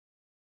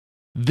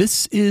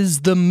This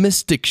is The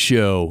Mystic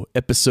Show,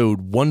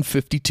 Episode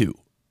 152.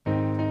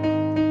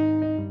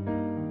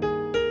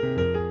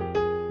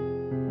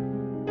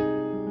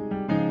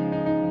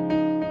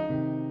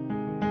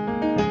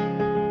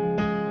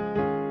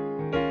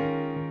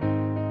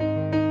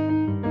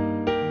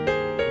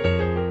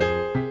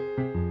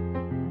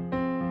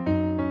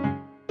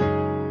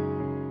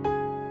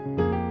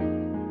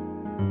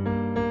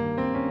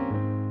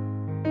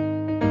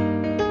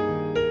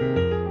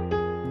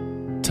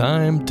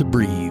 Time to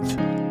breathe.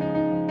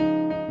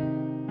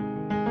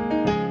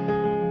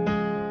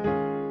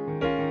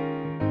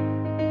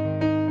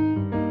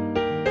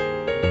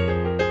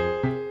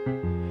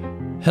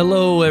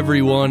 Hello,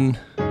 everyone.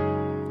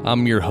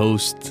 I'm your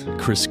host,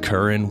 Chris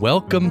Curran.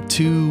 Welcome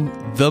to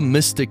The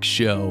Mystic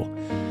Show.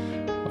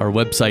 Our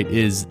website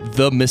is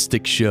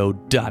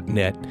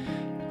themysticshow.net,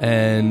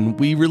 and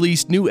we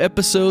release new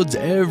episodes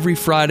every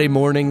Friday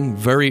morning,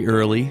 very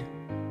early.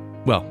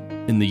 Well,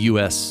 in the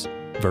U.S.,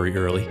 very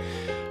early.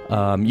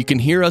 You can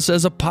hear us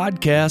as a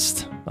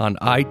podcast on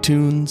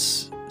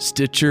iTunes,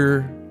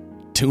 Stitcher,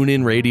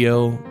 TuneIn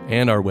Radio,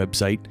 and our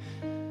website.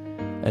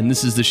 And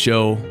this is the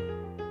show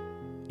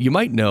you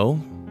might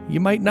know, you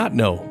might not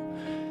know.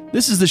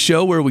 This is the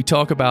show where we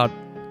talk about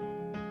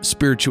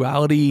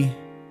spirituality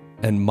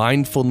and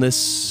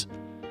mindfulness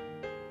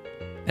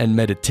and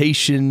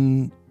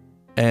meditation.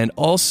 And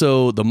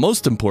also, the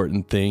most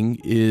important thing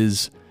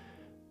is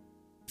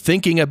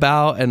thinking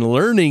about and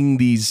learning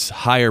these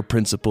higher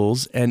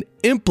principles and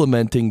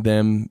implementing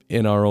them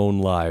in our own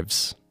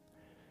lives,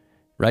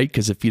 right?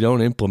 Because if you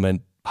don't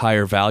implement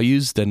higher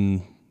values,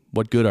 then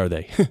what good are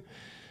they?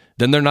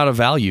 Then they're not a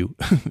value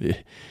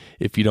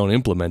if you don't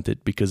implement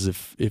it, because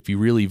if you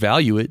really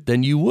value it,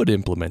 then you would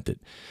implement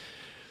it.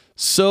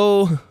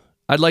 So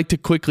I'd like to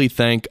quickly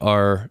thank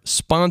our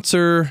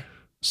sponsor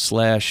 /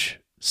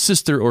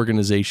 sister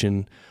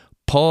organization,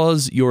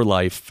 Pause Your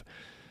Life.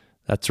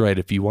 That's right.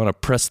 If you want to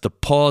press the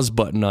pause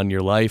button on your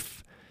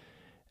life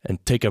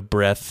and take a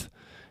breath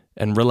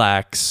and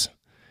relax,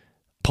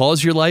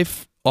 Pause Your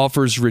Life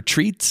offers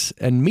retreats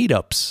and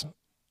meetups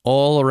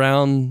all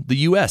around the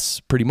U.S.,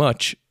 pretty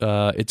much.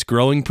 It's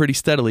growing pretty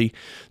steadily.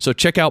 So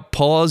check out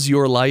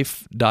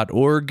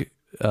pauseyourlife.org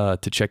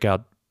to check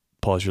out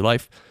Pause Your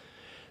Life.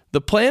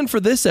 The plan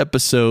for this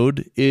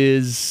episode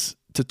is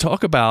to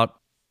talk about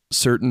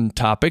certain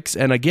topics.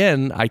 And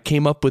again, I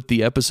came up with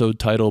the episode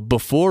title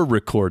before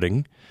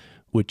recording,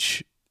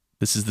 which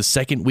this is the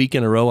second week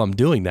in a row I'm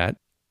doing that,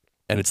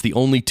 and it's the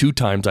only 2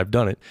 times I've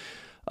done it.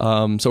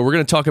 So we're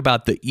going to talk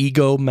about the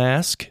ego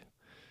mask,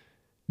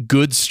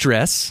 good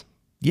stress.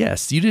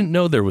 Yes, you didn't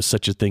know there was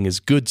such a thing as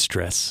good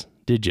stress,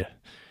 did you?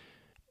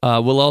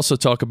 We'll also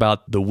talk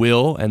about the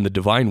will and the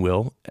divine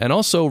will, and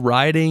also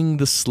riding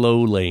the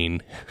slow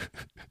lane.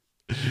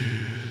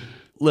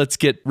 Let's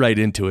get right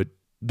into it.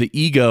 The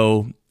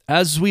ego,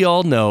 as we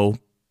all know,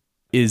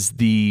 is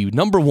the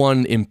number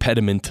one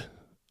impediment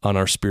on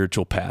our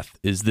spiritual path,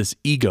 is this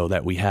ego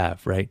that we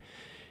have, right?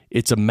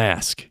 It's a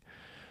mask,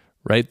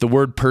 right? The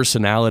word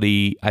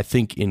personality, I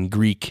think in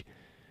Greek,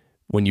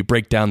 when you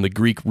break down the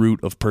Greek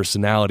root of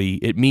personality,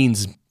 it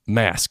means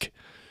mask.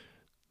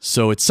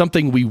 So it's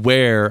something we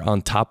wear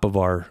on top of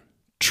our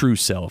true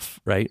self,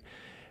 right?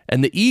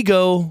 And the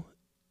ego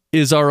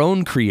is our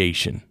own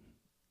creation,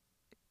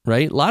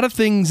 right? A lot of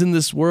things in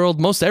this world,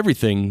 most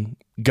everything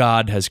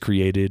God has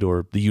created,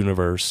 or the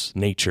universe,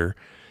 nature.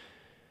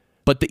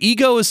 But the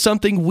ego is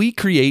something we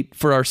create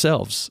for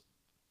ourselves.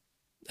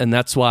 And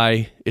that's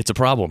why it's a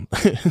problem.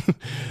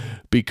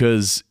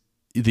 Because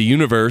the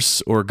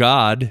universe, or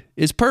God,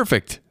 is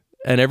perfect.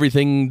 And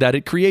everything that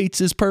it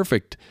creates is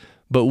perfect.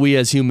 But we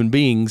as human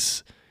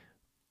beings,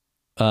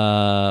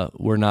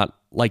 we're not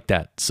like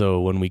that.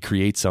 So when we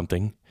create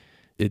something,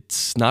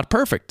 it's not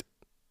perfect.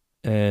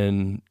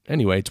 And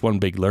anyway, it's one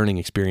big learning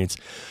experience.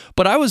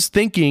 But I was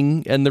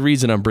thinking, and the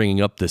reason I'm bringing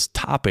up this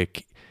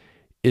topic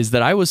is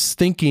that I was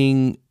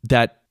thinking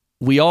that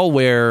we all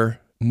wear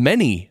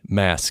many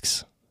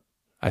masks,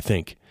 I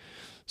think.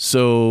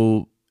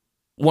 So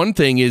one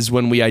thing is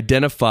when we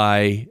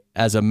identify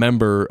as a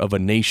member of a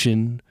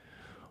nation,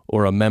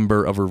 or a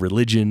member of a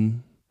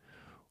religion,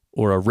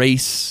 or a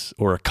race,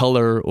 or a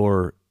color,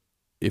 or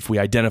if we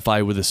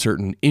identify with a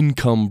certain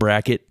income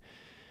bracket,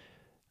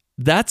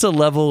 that's a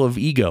level of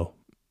ego,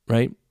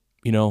 right?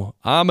 You know,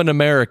 I'm an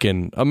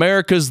American.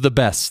 America's the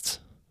best.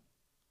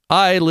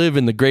 I live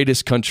in the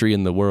greatest country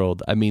in the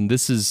world. I mean,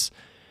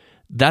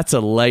 that's a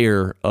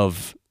layer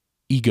of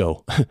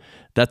ego.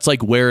 That's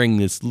like wearing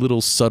this little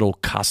subtle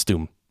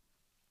costume.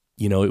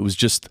 You know, it was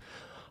just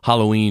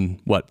Halloween,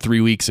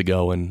 3 weeks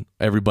ago, and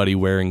everybody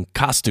wearing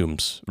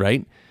costumes,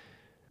 right?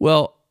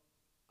 Well,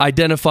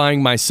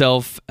 identifying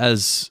myself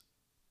as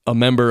a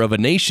member of a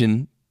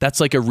nation, that's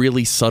like a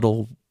really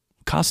subtle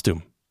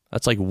costume.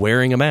 That's like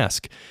wearing a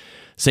mask.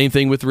 Same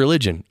thing with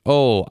religion.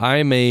 Oh,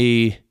 I'm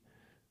a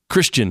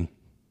Christian.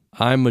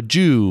 I'm a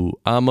Jew,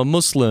 I'm a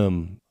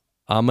Muslim,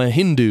 I'm a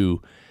Hindu.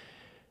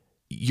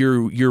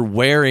 You're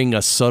wearing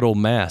a subtle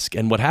mask.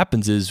 And what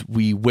happens is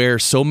we wear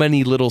so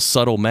many little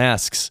subtle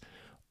masks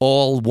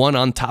all one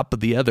on top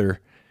of the other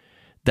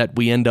that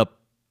we end up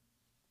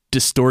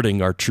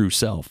distorting our true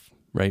self,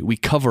 right? We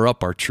cover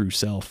up our true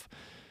self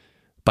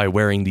by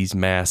wearing these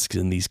masks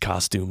and these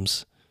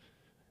costumes.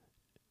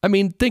 I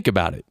mean, think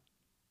about it.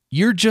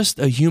 You're just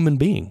a human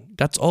being.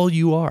 That's all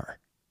you are.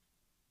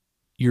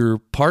 You're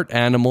part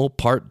animal,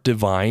 part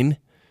divine,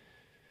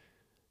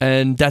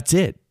 and that's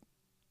it.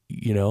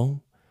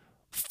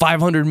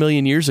 500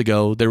 million years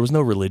ago, there was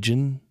no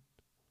religion.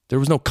 There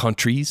was no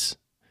countries.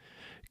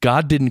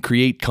 God didn't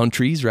create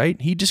countries, right?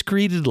 He just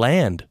created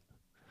land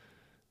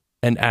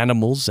and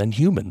animals and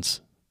humans.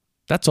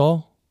 That's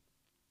all.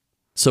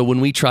 So when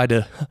we try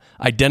to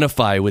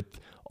identify with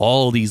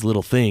all these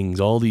little things,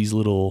 all these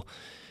little,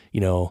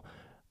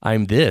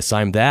 I'm this,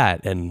 I'm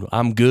that, and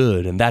I'm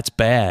good, and that's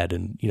bad,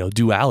 and,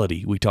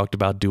 duality. We talked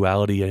about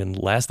duality in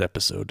the last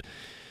episode.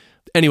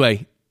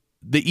 Anyway,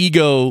 the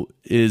ego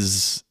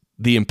is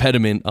the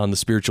impediment on the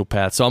spiritual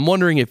path. So I'm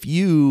wondering if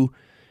you,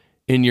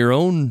 in your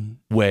own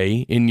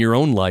way, in your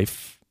own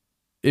life,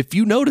 if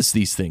you notice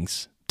these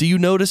things. Do you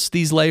notice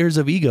these layers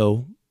of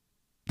ego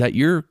that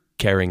you're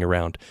carrying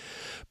around?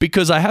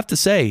 Because I have to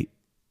say,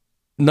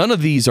 none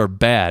of these are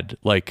bad.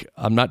 Like,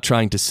 I'm not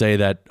trying to say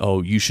that,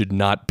 you should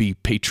not be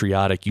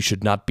patriotic, you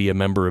should not be a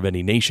member of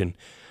any nation.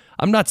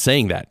 I'm not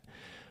saying that.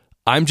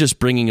 I'm just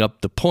bringing up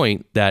the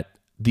point that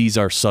these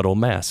are subtle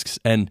masks.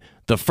 And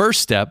the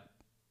first step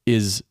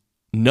is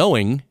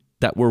knowing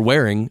that we're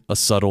wearing a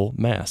subtle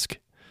mask.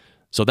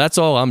 So that's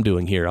all I'm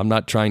doing here. I'm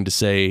not trying to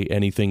say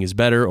anything is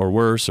better or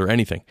worse or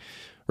anything,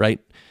 right?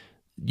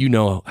 You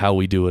know how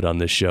we do it on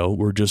this show.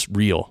 We're just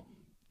real,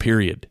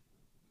 period.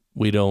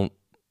 We don't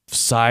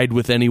side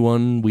with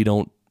anyone. We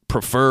don't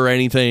prefer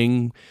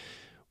anything.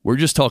 We're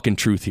just talking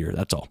truth here.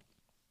 That's all.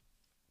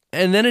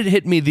 And then it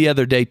hit me the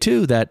other day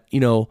too that,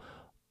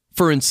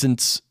 for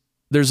instance,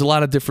 there's a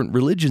lot of different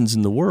religions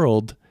in the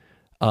world,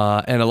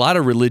 and a lot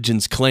of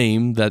religions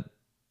claim that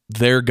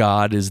their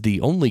God is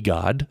the only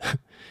God.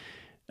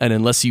 And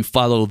unless you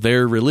follow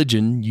their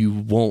religion, you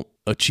won't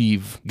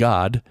achieve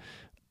God.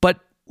 But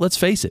let's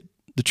face it,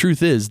 the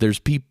truth is there's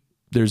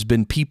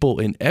been people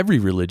in every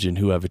religion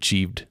who have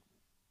achieved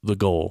the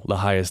goal, the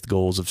highest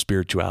goals of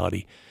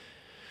spirituality.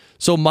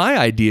 So my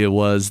idea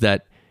was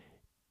that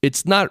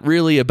it's not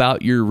really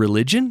about your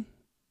religion.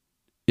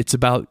 It's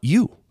about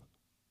you.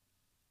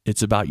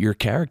 It's about your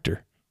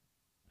character.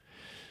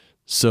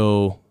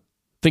 So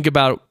think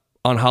about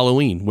on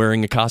Halloween,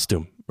 wearing a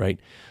costume, right?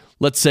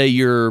 Let's say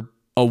you're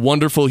a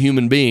wonderful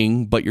human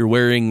being, but you're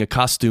wearing a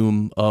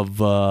costume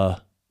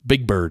of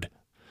Big Bird.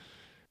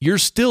 You're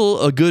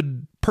still a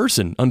good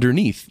person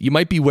underneath. You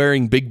might be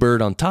wearing Big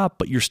Bird on top,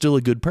 but you're still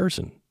a good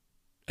person.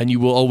 And you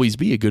will always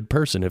be a good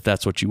person if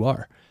that's what you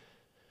are.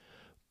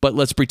 But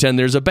let's pretend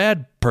there's a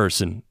bad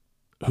person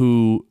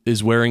who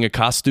is wearing a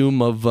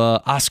costume of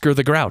Oscar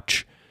the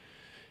Grouch.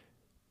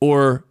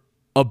 Or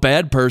a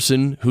bad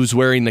person who's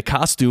wearing the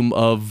costume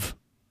of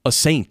a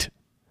saint,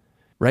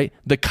 right?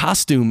 The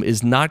costume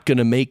is not going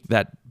to make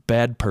that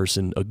bad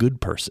person a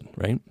good person,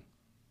 right?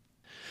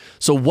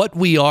 So what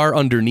we are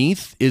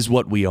underneath is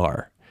what we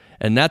are.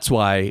 And that's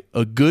why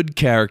a good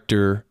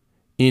character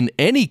in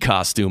any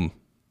costume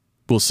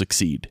will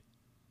succeed,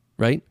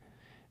 right?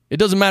 It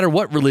doesn't matter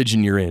what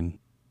religion you're in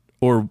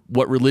or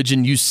what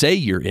religion you say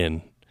you're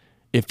in.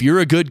 If you're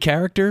a good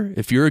character,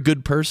 if you're a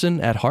good person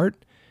at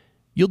heart,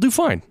 you'll do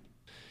fine.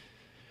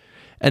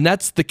 And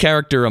that's the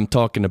character I'm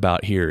talking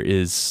about here,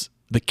 is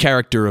the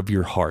character of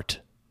your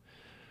heart.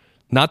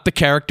 Not the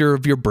character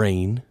of your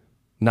brain,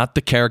 not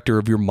the character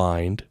of your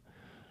mind.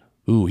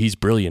 Ooh, he's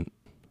brilliant.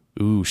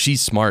 Ooh,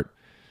 she's smart.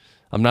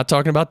 I'm not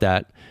talking about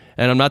that.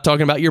 And I'm not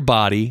talking about your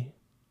body.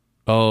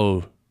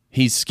 Oh,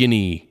 he's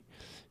skinny.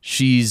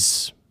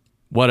 She's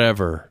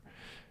whatever.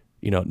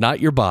 Not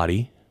your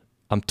body.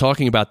 I'm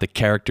talking about the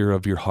character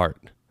of your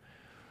heart.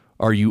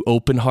 Are you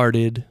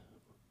open-hearted,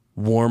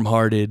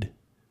 warm-hearted,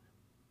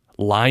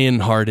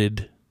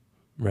 lion-hearted,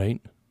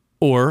 right?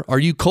 Or are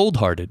you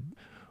cold-hearted?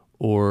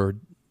 Or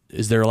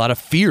is there a lot of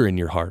fear in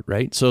your heart,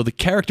 right? So the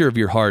character of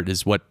your heart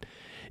is what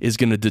is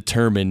going to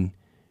determine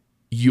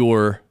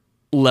your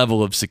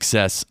level of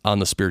success on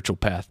the spiritual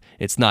path.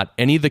 It's not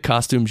any of the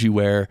costumes you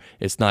wear.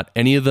 It's not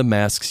any of the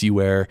masks you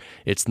wear.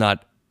 It's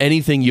not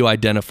anything you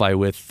identify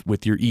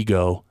with your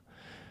ego.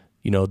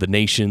 The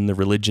nation, the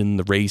religion,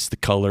 the race, the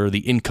color, the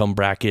income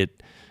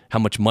bracket, how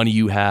much money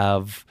you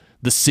have,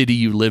 the city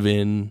you live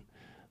in.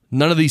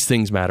 None of these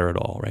things matter at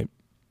all, right?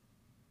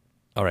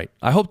 All right.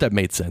 I hope that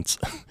made sense.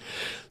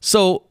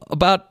 So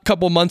about a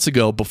couple months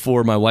ago,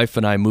 before my wife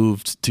and I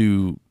moved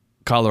to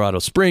Colorado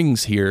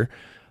Springs here,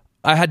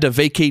 I had to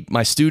vacate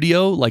my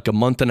studio like a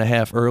month and a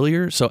half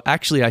earlier. So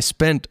actually I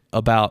spent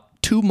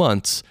about 2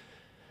 months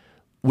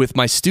with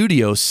my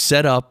studio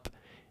set up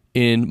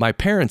in my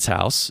parents'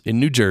 house in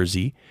New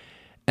Jersey.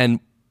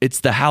 And it's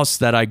the house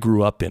that I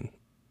grew up in.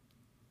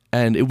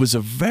 And it was a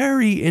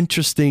very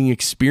interesting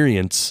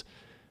experience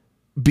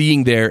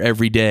being there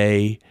every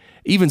day,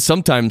 even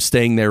sometimes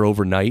staying there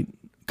overnight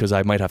because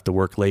I might have to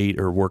work late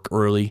or work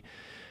early.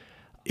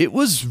 It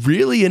was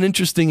really an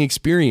interesting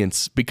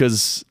experience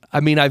because I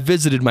mean, I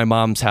visited my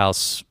mom's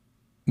house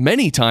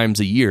many times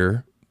a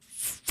year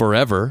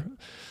forever.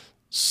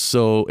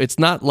 So it's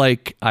not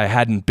like I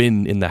hadn't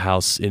been in the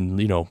house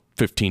in,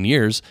 15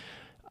 years.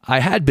 I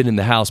had been in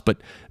the house, but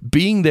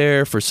being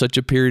there for such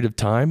a period of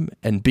time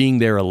and being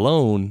there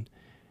alone,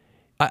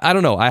 I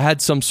don't know. I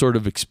had some sort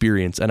of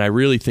experience, and I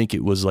really think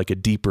it was like a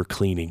deeper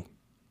cleaning.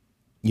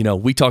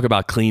 We talk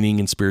about cleaning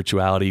and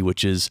spirituality,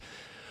 which is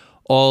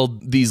all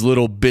these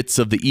little bits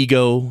of the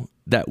ego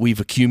that we've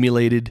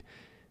accumulated.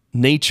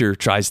 Nature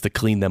tries to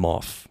clean them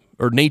off,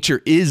 or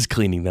nature is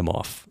cleaning them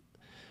off.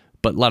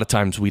 But a lot of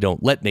times we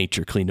don't let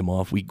nature clean them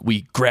off.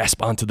 We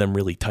grasp onto them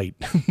really tight.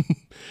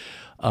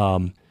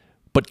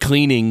 But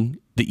cleaning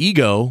the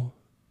ego,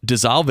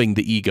 dissolving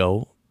the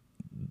ego,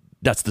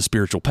 that's the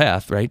spiritual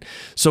path, right?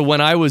 So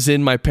when I was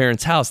in my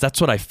parents' house,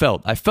 that's what I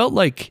felt. I felt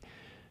like,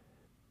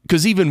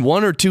 because even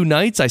 1 or 2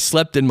 nights I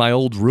slept in my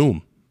old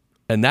room,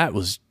 and that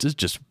was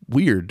just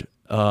weird.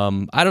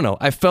 I don't know.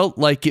 I felt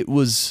like it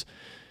was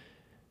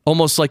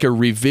almost like a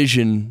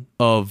revision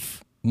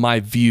of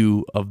my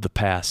view of the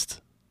past.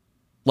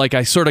 Like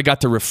I sort of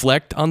got to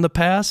reflect on the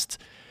past,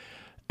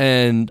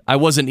 and I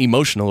wasn't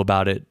emotional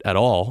about it at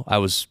all. I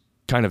was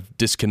kind of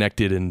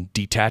disconnected and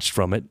detached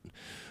from it,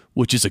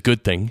 which is a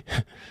good thing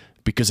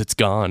because it's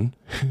gone,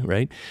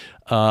 right?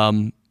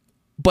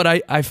 But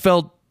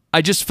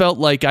I just felt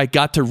like I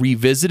got to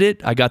revisit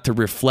it. I got to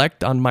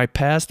reflect on my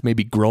past,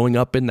 maybe growing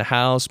up in the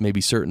house,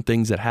 maybe certain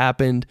things that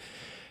happened.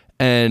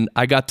 And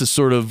I got to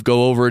sort of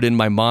go over it in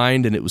my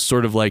mind, and it was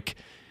sort of like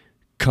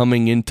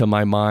coming into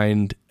my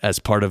mind as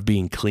part of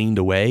being cleaned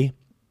away.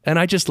 And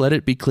I just let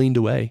it be cleaned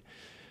away.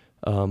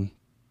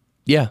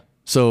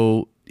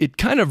 So it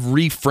kind of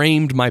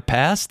reframed my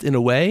past in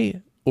a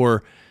way,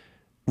 or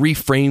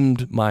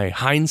reframed my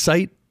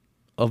hindsight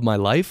of my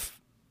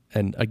life.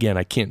 And again,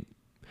 I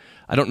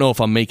don't know if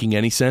I'm making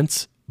any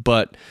sense,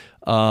 but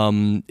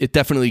it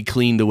definitely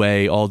cleaned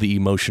away all the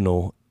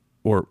emotional,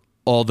 or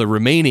all the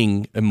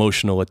remaining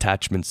emotional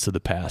attachments to the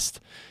past.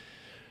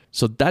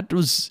 So that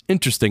was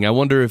interesting. I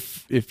wonder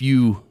if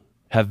you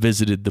have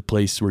visited the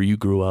place where you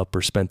grew up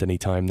or spent any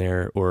time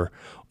there, or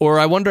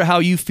I wonder how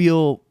you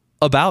feel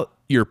about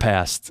your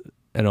past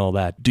and all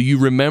that. Do you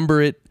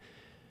remember it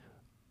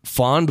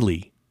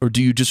fondly, or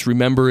do you just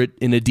remember it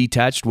in a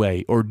detached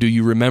way, or do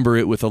you remember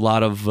it with a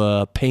lot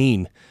of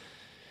pain?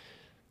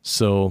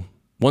 So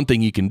one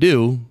thing you can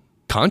do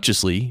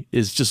consciously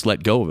is just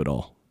let go of it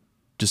all.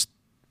 Just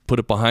put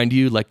it behind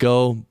you, let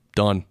go,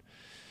 done.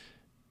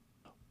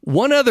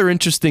 One other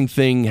interesting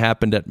thing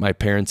happened at my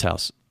parents'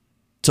 house.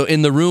 So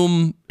in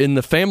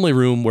the family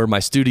room where my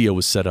studio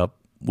was set up,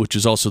 which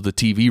is also the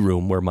TV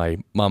room where my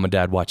mom and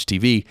dad watch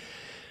TV,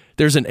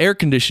 there's an air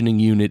conditioning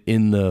unit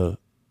in the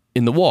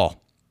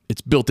wall.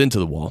 It's built into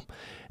the wall.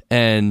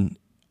 And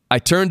I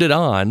turned it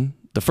on.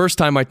 The first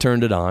time I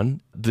turned it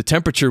on, the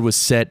temperature was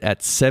set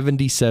at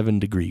 77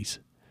 degrees.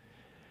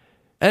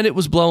 And it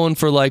was blowing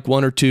for like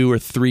 1 or 2 or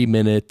 3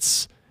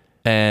 minutes,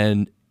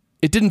 and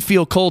it didn't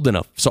feel cold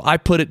enough. So I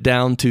put it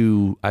down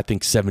to, I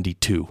think,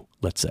 72,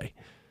 let's say.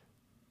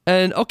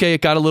 And okay,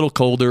 it got a little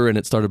colder and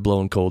it started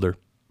blowing colder.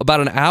 About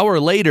an hour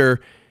later,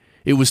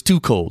 it was too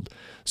cold.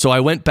 So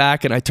I went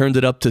back and I turned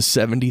it up to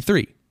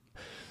 73.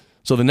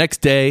 So the next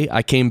day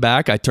I came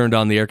back, I turned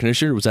on the air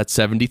conditioner, it was at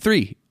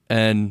 73.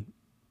 And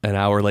an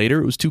hour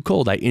later, it was too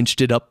cold. I inched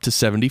it up to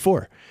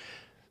 74.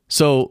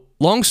 So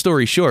long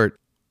story short,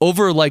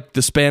 over like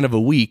the span of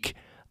a week,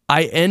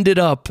 I ended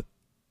up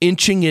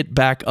inching it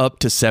back up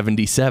to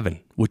 77,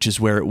 which is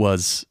where it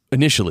was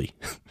initially.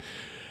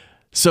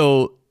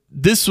 So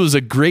this was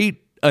a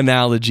great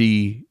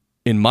analogy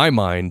in my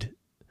mind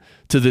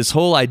to this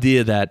whole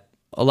idea that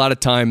a lot of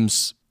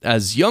times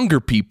as younger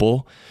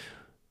people,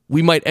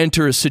 we might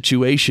enter a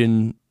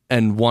situation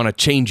and want to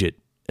change it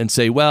and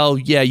say, well,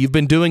 yeah, you've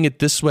been doing it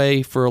this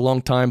way for a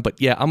long time, but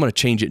yeah, I'm going to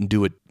change it and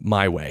do it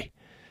my way.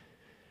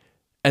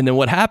 And then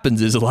what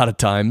happens is a lot of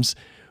times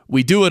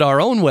we do it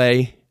our own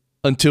way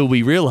until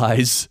we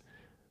realize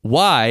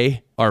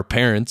why our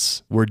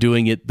parents were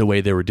doing it the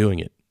way they were doing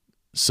it.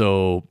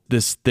 So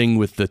this thing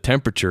with the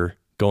temperature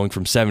going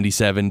from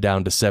 77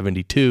 down to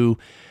 72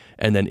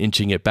 and then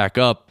inching it back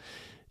up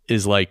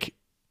is like,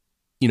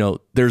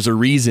 there's a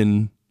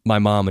reason my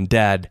mom and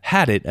dad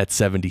had it at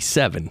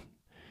 77.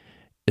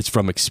 It's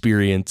from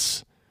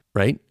experience,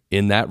 right?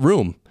 In that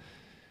room,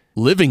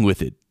 living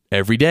with it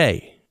every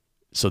day.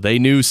 So they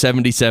knew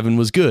 77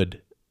 was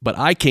good. But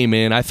I came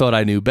in, I thought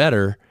I knew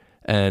better,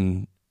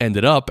 and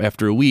ended up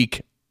after a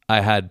week,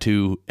 I had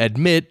to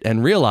admit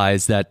and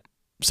realize that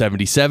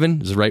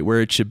 77 is right where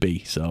it should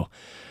be. So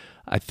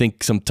I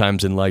think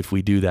sometimes in life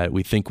we do that.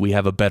 We think we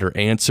have a better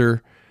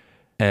answer.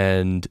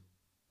 And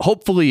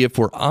hopefully, if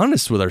we're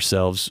honest with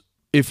ourselves,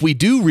 if we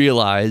do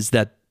realize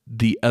that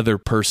the other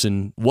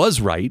person was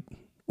right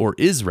or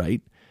is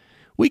right,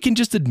 we can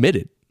just admit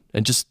it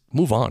and just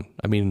move on.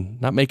 I mean,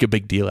 not make a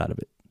big deal out of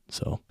it.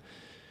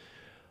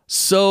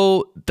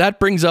 So that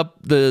brings up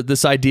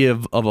this idea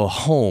of a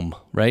home,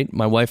 right?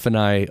 My wife and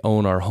I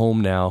own our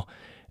home now.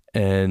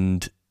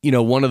 And,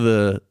 one of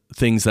the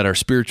things that our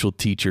spiritual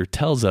teacher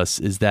tells us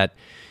is that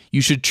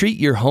You should treat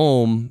your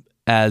home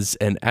as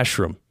an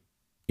ashram,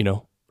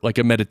 like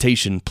a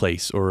meditation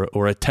place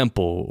or a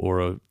temple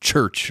or a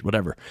church,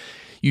 whatever.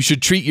 You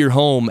should treat your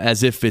home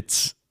as if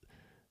it's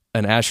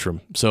an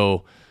ashram.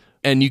 So,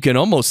 and you can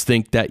almost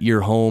think that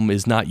your home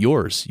is not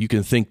yours. You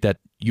can think that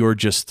you're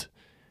just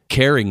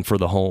caring for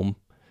the home,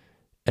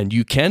 and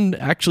you can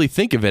actually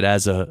think of it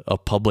as a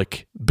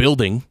public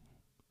building,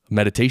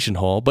 meditation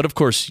hall. But of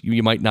course,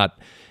 you might not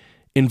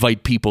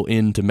invite people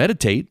in to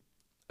meditate.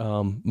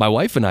 My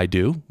wife and I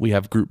do. We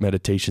have group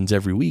meditations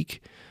every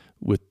week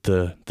with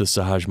the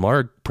Sahaj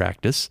Marg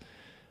practice.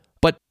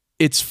 But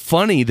it's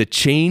funny the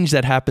change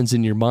that happens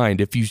in your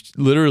mind if you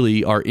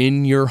literally are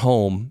in your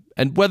home,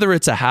 and whether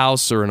it's a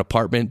house or an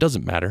apartment, it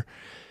doesn't matter.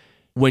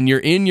 When you're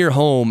in your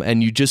home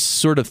and you just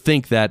sort of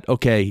think that,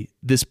 okay,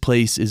 this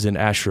place is an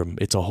ashram,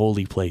 it's a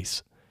holy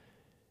place.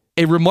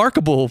 A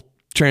remarkable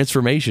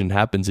transformation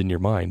happens in your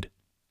mind.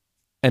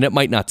 And it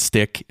might not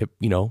stick,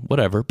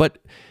 whatever, but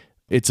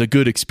it's a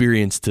good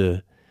experience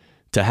to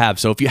have.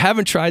 So if you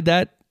haven't tried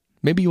that,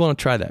 maybe you want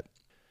to try that.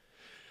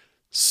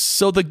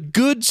 So the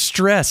good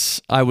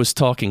stress I was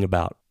talking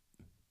about,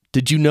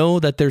 did you know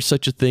that there's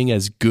such a thing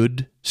as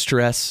good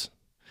stress?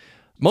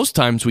 Most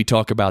times we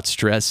talk about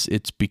stress,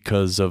 it's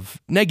because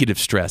of negative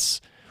stress,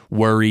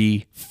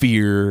 worry,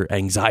 fear,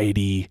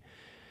 anxiety,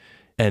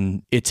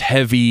 and it's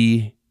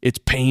heavy, it's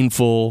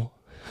painful,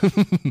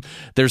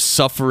 there's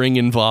suffering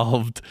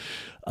involved.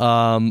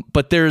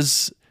 But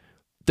there's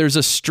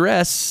a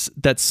stress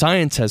that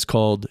science has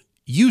called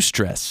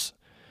eustress.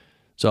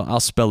 So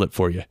I'll spell it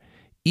for you.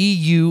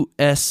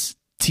 EUSTRESS.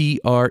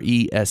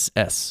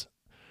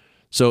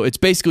 So it's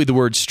basically the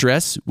word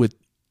stress with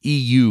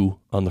EU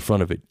on the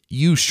front of it,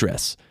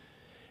 eustress.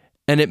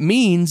 And it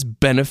means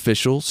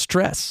beneficial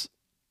stress.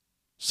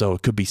 So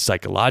it could be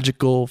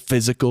psychological,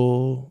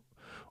 physical,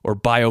 or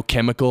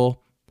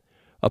biochemical.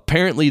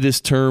 Apparently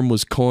this term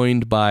was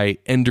coined by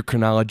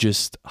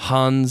endocrinologist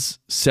Hans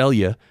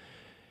Selye,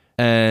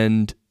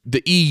 and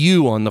the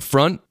EU on the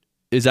front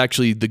is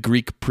actually the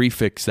Greek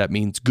prefix that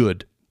means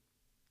good.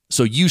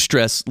 So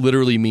eustress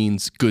literally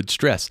means good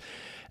stress.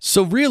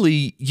 So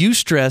really,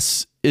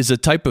 eustress is a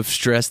type of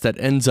stress that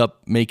ends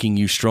up making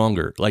you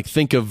stronger. Like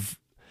think of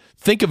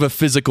a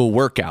physical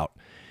workout.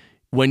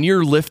 When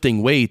you're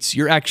lifting weights,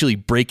 you're actually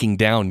breaking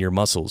down your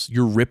muscles.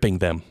 You're ripping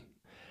them.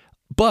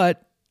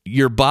 But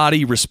your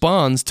body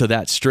responds to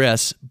that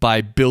stress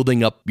by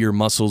building up your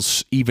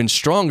muscles even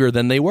stronger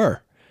than they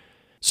were.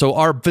 So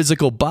our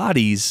physical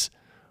bodies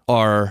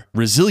are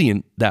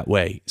resilient that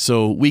way.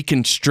 So we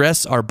can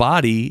stress our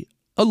body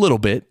a little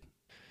bit,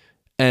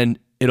 and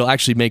it'll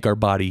actually make our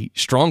body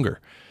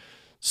stronger.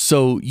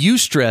 So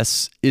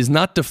eustress is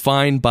not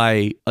defined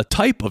by a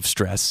type of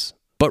stress,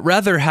 but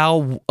rather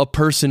how a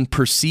person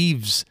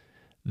perceives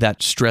that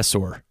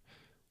stressor,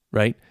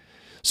 right?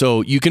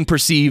 So you can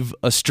perceive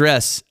a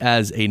stress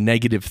as a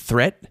negative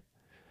threat,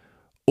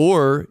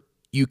 or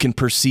you can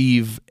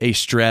perceive a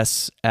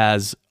stress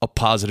as a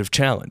positive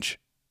challenge,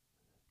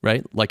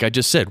 right? Like I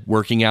just said,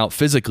 working out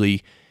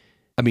physically.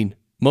 I mean,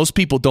 most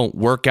people don't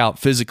work out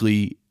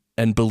physically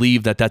and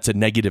believe that that's a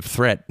negative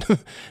threat.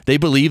 They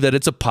believe that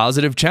it's a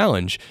positive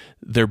challenge.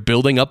 They're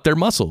building up their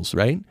muscles,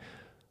 right?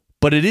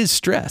 But it is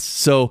stress.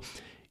 So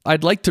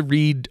I'd like to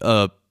read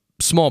a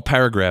small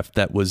paragraph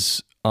that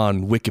was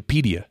on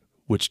Wikipedia,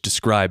 which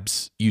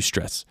describes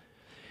eustress.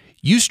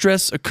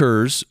 Eustress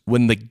occurs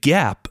when the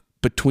gap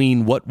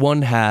between what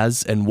one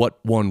has and what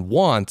one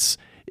wants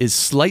is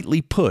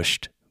slightly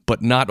pushed,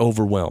 but not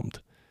overwhelmed.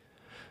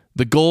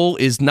 The goal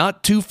is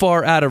not too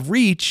far out of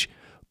reach,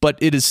 but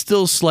it is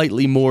still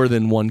slightly more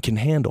than one can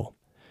handle.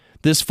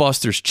 This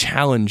fosters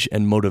challenge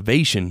and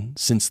motivation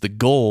since the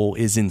goal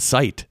is in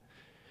sight.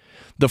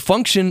 The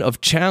function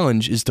of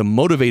challenge is to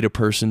motivate a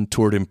person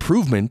toward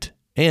improvement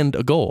and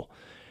a goal.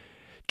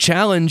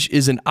 Challenge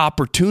is an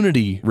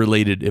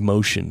opportunity-related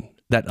emotion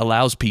that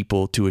allows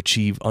people to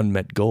achieve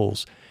unmet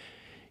goals.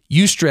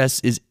 Eustress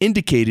is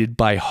indicated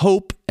by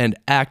hope and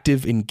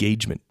active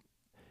engagement.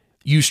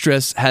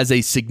 Eustress has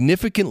a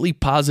significantly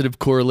positive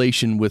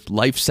correlation with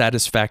life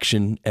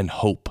satisfaction and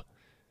hope.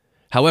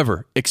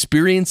 However,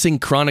 experiencing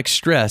chronic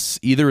stress,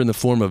 either in the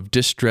form of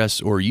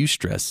distress or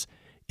eustress,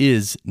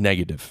 is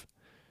negative.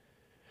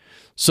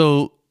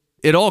 So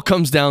it all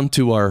comes down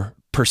to our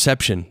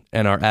perception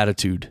and our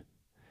attitude.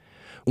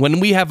 When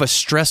we have a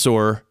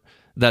stressor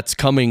that's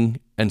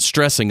coming and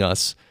stressing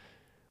us,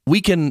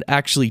 we can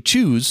actually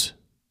choose,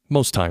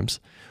 most times,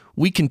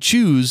 we can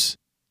choose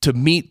to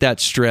meet that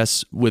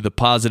stress with a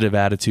positive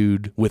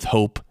attitude, with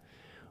hope.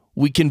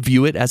 We can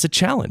view it as a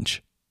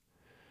challenge.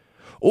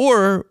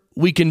 Or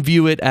we can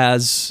view it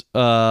as,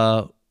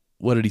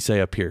 what did he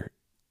say up here?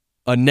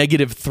 A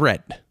negative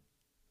threat,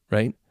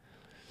 right?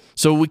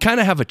 So we kind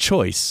of have a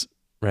choice,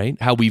 right?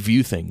 How we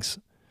view things.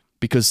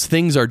 Because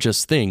things are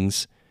just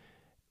things.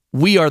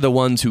 We are the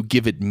ones who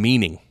give it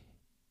meaning.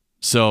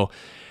 So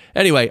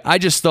anyway, I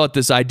just thought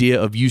this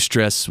idea of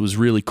eustress was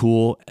really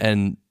cool,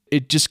 and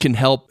it just can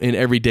help in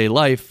everyday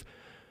life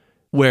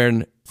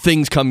when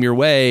things come your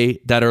way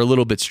that are a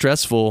little bit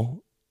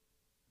stressful.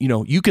 You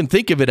know, you can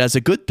think of it as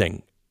a good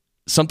thing.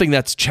 something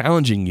that's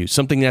challenging you,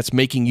 something that's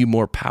making you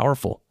more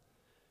powerful.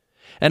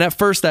 And at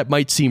first that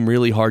might seem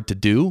really hard to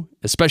do,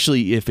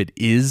 especially if it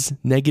is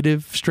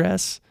negative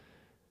stress,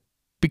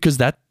 because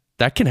that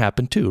can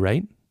happen too,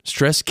 right?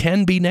 Stress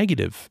can be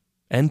negative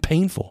and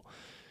painful.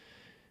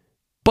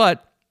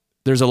 But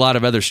there's a lot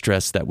of other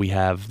stress that we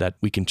have that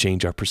we can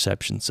change our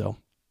perception.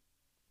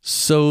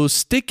 So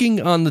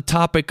sticking on the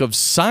topic of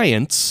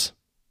science,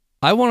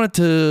 I wanted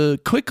to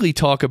quickly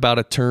talk about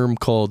a term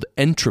called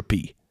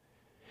entropy.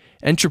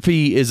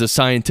 Entropy is a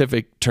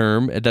scientific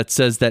term that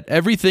says that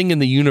everything in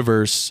the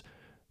universe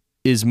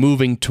is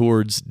moving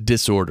towards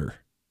disorder.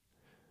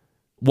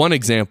 One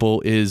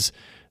example is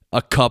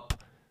a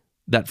cup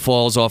that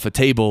falls off a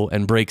table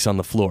and breaks on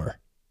the floor.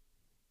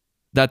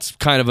 That's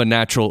kind of a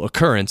natural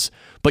occurrence,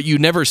 but you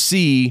never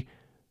see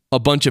a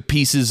bunch of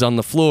pieces on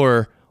the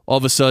floor all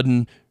of a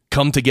sudden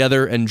come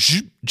together and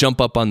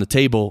jump up on the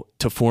table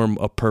to form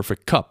a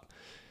perfect cup,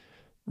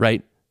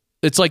 right?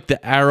 It's like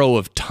the arrow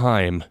of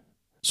time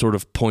sort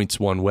of points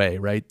one way,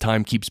 right?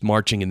 Time keeps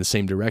marching in the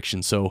same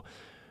direction. So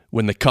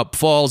when the cup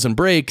falls and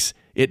breaks,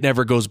 it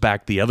never goes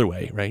back the other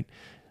way, right?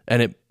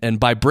 And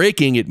by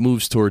breaking, it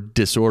moves toward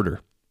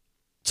disorder.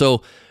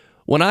 So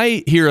when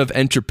I hear of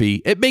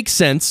entropy, it makes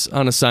sense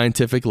on a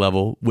scientific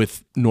level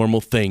with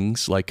normal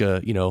things like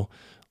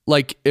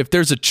like if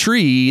there's a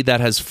tree that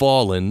has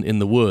fallen in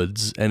the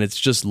woods and it's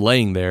just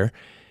laying there,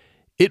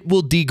 it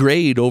will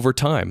degrade over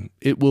time.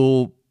 It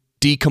will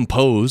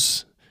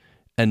decompose,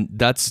 and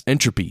that's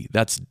entropy.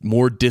 That's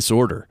more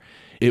disorder.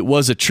 It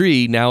was a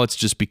tree, now it's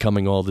just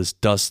becoming all this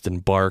dust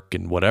and bark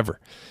and whatever.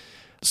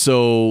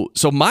 So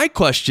my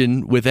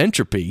question with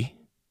entropy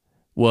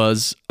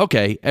was,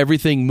 okay,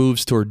 everything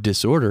moves toward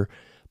disorder,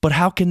 but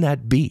how can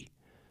that be?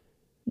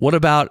 What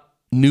about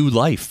new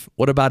life?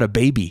 What about a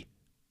baby?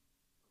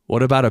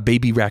 What about a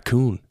baby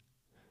raccoon?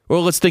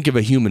 Well, let's think of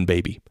a human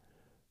baby.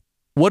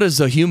 What does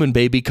a human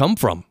baby come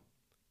from?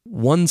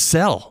 One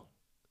cell,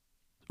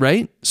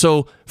 right?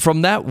 So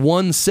from that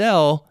one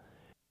cell,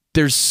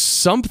 there's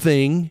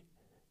something,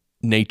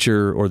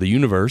 nature or the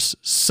universe,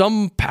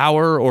 some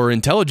power or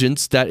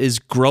intelligence that is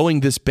growing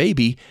this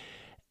baby.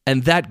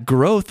 And that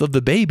growth of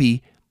the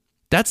baby,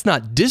 that's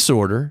not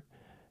disorder,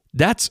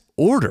 that's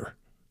order.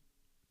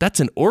 That's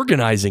an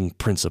organizing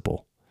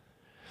principle.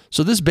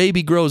 So this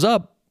baby grows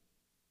up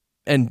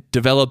and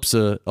develops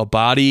a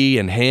body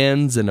and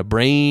hands and a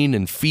brain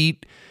and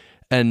feet,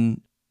 and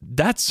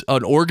that's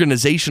an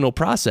organizational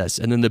process.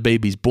 And then the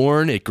baby's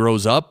born, it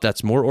grows up,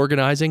 that's more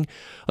organizing,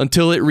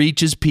 until it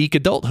reaches peak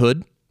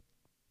adulthood,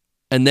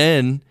 and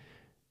then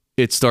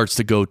it starts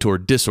to go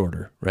toward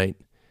disorder, right?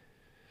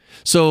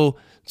 So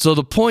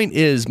the point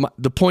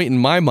in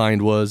my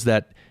mind was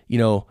that,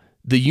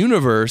 the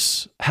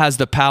universe has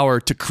the power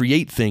to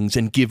create things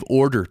and give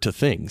order to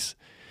things.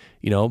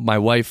 My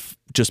wife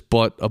just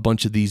bought a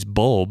bunch of these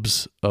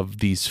bulbs of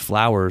these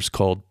flowers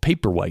called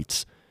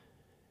paperwhites,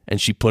 and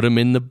she put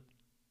them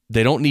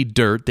they don't need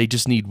dirt, they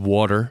just need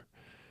water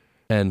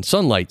and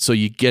sunlight. So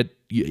you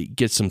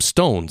get some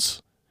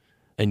stones,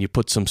 and you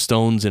put some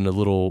stones in a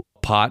little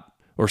pot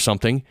or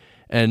something,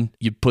 and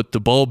you put the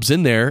bulbs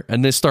in there,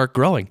 and they start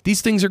growing.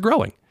 These things are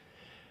growing.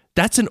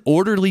 That's an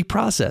orderly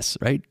process,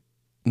 right?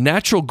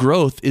 Natural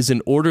growth is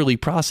an orderly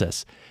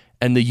process,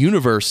 and the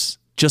universe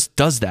just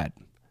does that.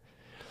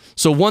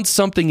 So once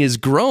something is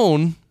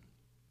grown,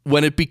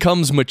 when it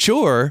becomes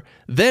mature,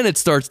 then it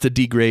starts to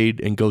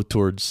degrade and go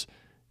towards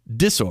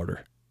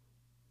disorder.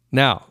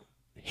 Now,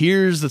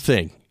 here's the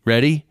thing.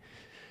 Ready?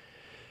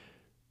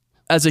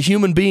 As a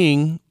human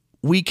being,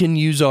 we can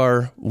use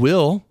our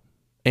will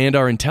and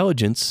our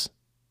intelligence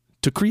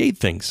to create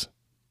things.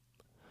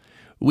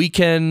 We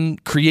can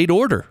create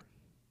order.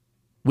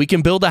 We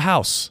can build a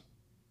house.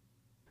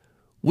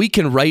 We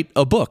can write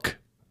a book.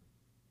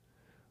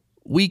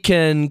 We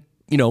can,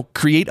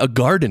 create a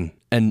garden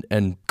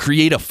and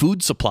create a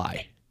food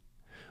supply.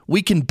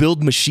 We can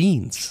build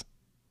machines,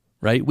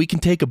 right? We can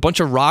take a bunch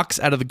of rocks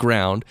out of the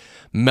ground,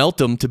 melt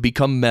them to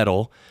become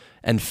metal,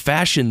 and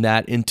fashion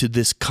that into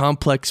this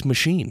complex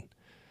machine,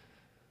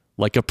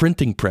 like a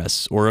printing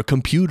press or a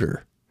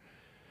computer,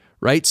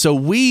 right? So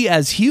we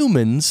as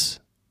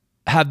humans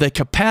have the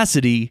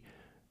capacity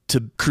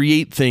to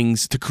create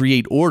things, to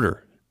create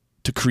order,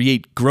 to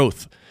create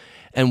growth.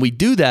 And we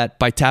do that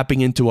by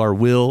tapping into our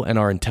will and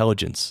our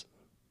intelligence.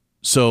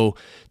 So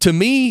to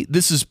me,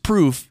 this is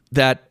proof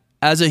that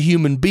as a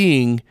human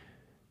being,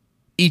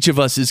 each of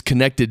us is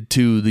connected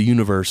to the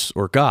universe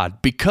or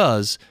God,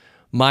 because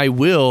my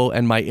will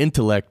and my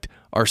intellect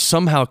are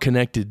somehow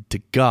connected to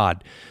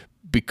God,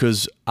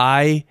 because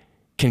I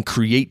can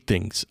create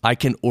things. I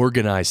can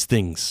organize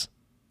things.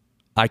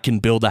 I can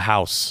build a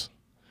house,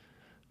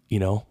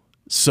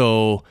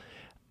 So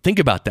think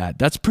about that.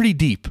 That's pretty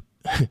deep.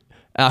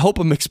 I hope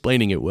I'm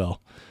explaining it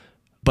well.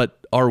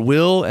 But our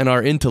will and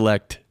our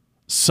intellect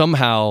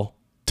somehow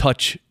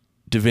touch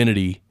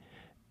divinity,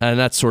 and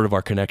that's sort of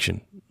our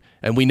connection.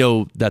 And we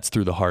know that's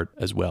through the heart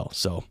as well.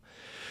 So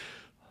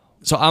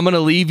I'm going to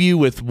leave you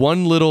with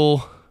one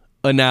little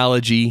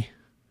analogy,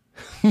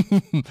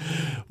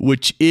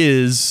 which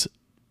is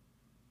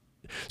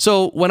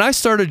So when I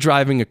started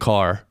driving a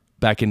car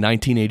back in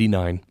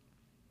 1989,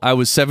 I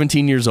was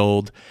 17 years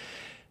old.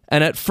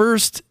 And at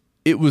first,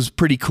 it was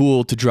pretty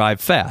cool to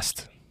drive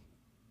fast.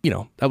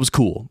 That was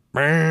cool.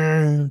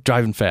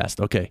 Driving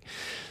fast. Okay.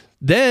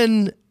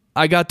 Then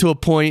I got to a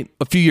point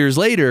a few years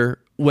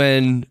later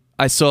when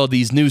I saw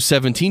these new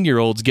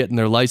 17-year-olds getting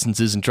their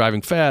licenses and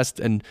driving fast.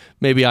 And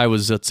maybe I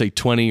was, let's say,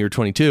 20 or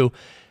 22.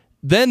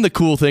 Then the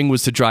cool thing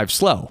was to drive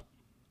slow.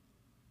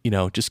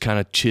 Just kind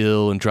of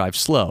chill and drive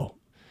slow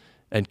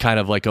and kind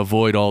of like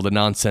avoid all the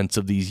nonsense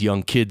of these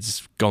young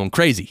kids going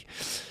crazy.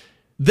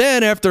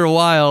 Then after a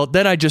while,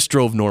 I just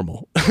drove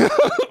normal.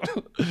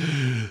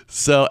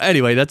 So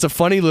anyway, that's a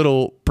funny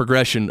little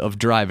progression of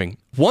driving.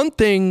 One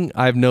thing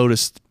I've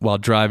noticed while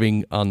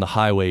driving on the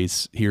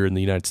highways here in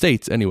the United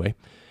States anyway,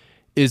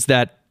 is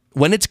that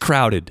when it's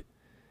crowded,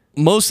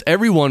 most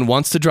everyone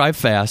wants to drive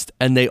fast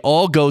and they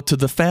all go to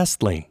the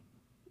fast lane.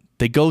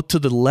 They go to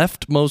the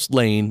leftmost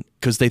lane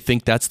because they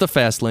think that's the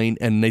fast lane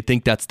and they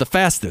think that's the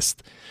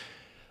fastest.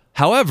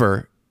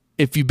 However,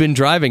 if you've been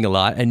driving a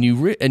lot and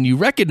you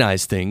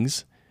recognize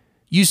things,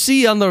 you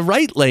see on the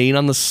right lane,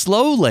 on the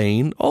slow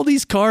lane, all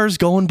these cars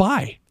going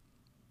by.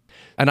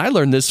 And I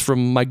learned this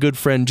from my good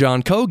friend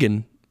John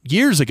Cogan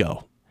years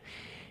ago.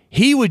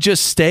 He would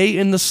just stay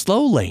in the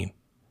slow lane.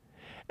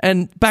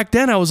 And back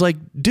then I was like,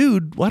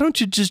 dude, why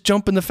don't you just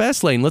jump in the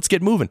fast lane? Let's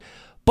get moving.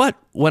 But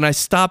when I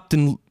stopped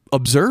and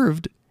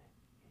observed,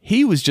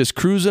 he was just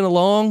cruising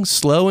along,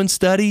 slow and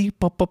steady,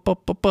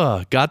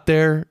 got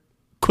there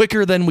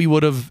quicker than we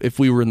would have if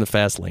we were in the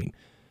fast lane.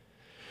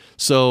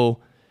 So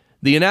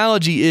the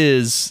analogy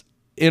is,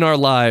 in our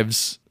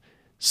lives,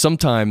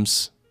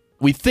 sometimes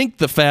we think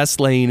the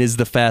fast lane is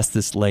the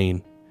fastest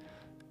lane.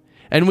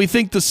 And we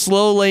think the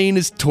slow lane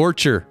is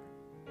torture.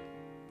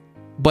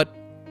 But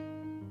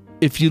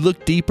if you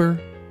look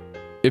deeper,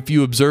 if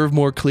you observe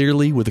more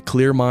clearly with a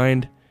clear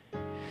mind,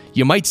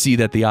 you might see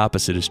that the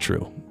opposite is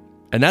true.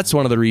 And that's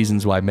one of the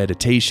reasons why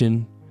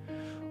meditation,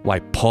 why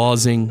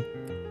pausing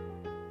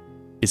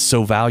is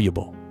so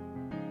valuable.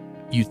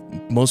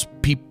 Most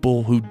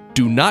people who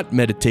do not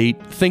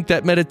meditate think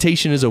that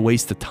meditation is a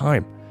waste of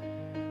time.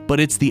 But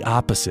it's the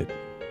opposite.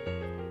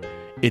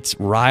 It's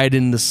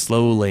riding the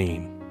slow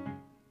lane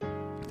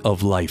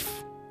of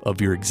life,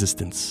 of your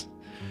existence.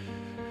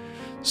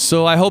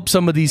 So I hope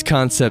some of these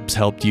concepts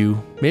helped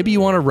you. Maybe you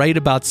want to write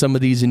about some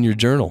of these in your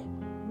journal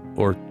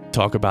or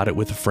talk about it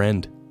with a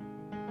friend.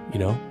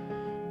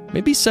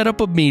 Maybe set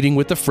up a meeting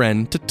with a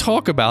friend to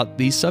talk about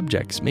these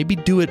subjects. Maybe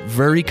do it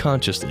very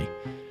consciously.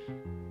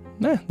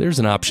 There's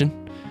an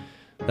option.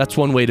 That's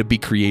one way to be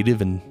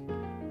creative and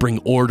bring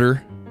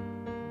order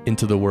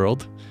into the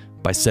world,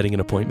 by setting an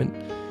appointment.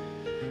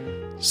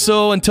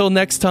 So until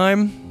next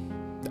time,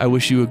 I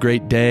wish you a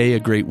great day, a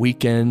great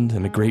weekend,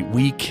 and a great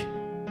week.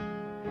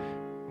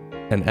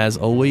 And as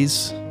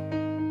always,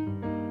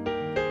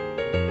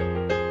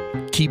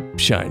 keep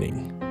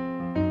shining.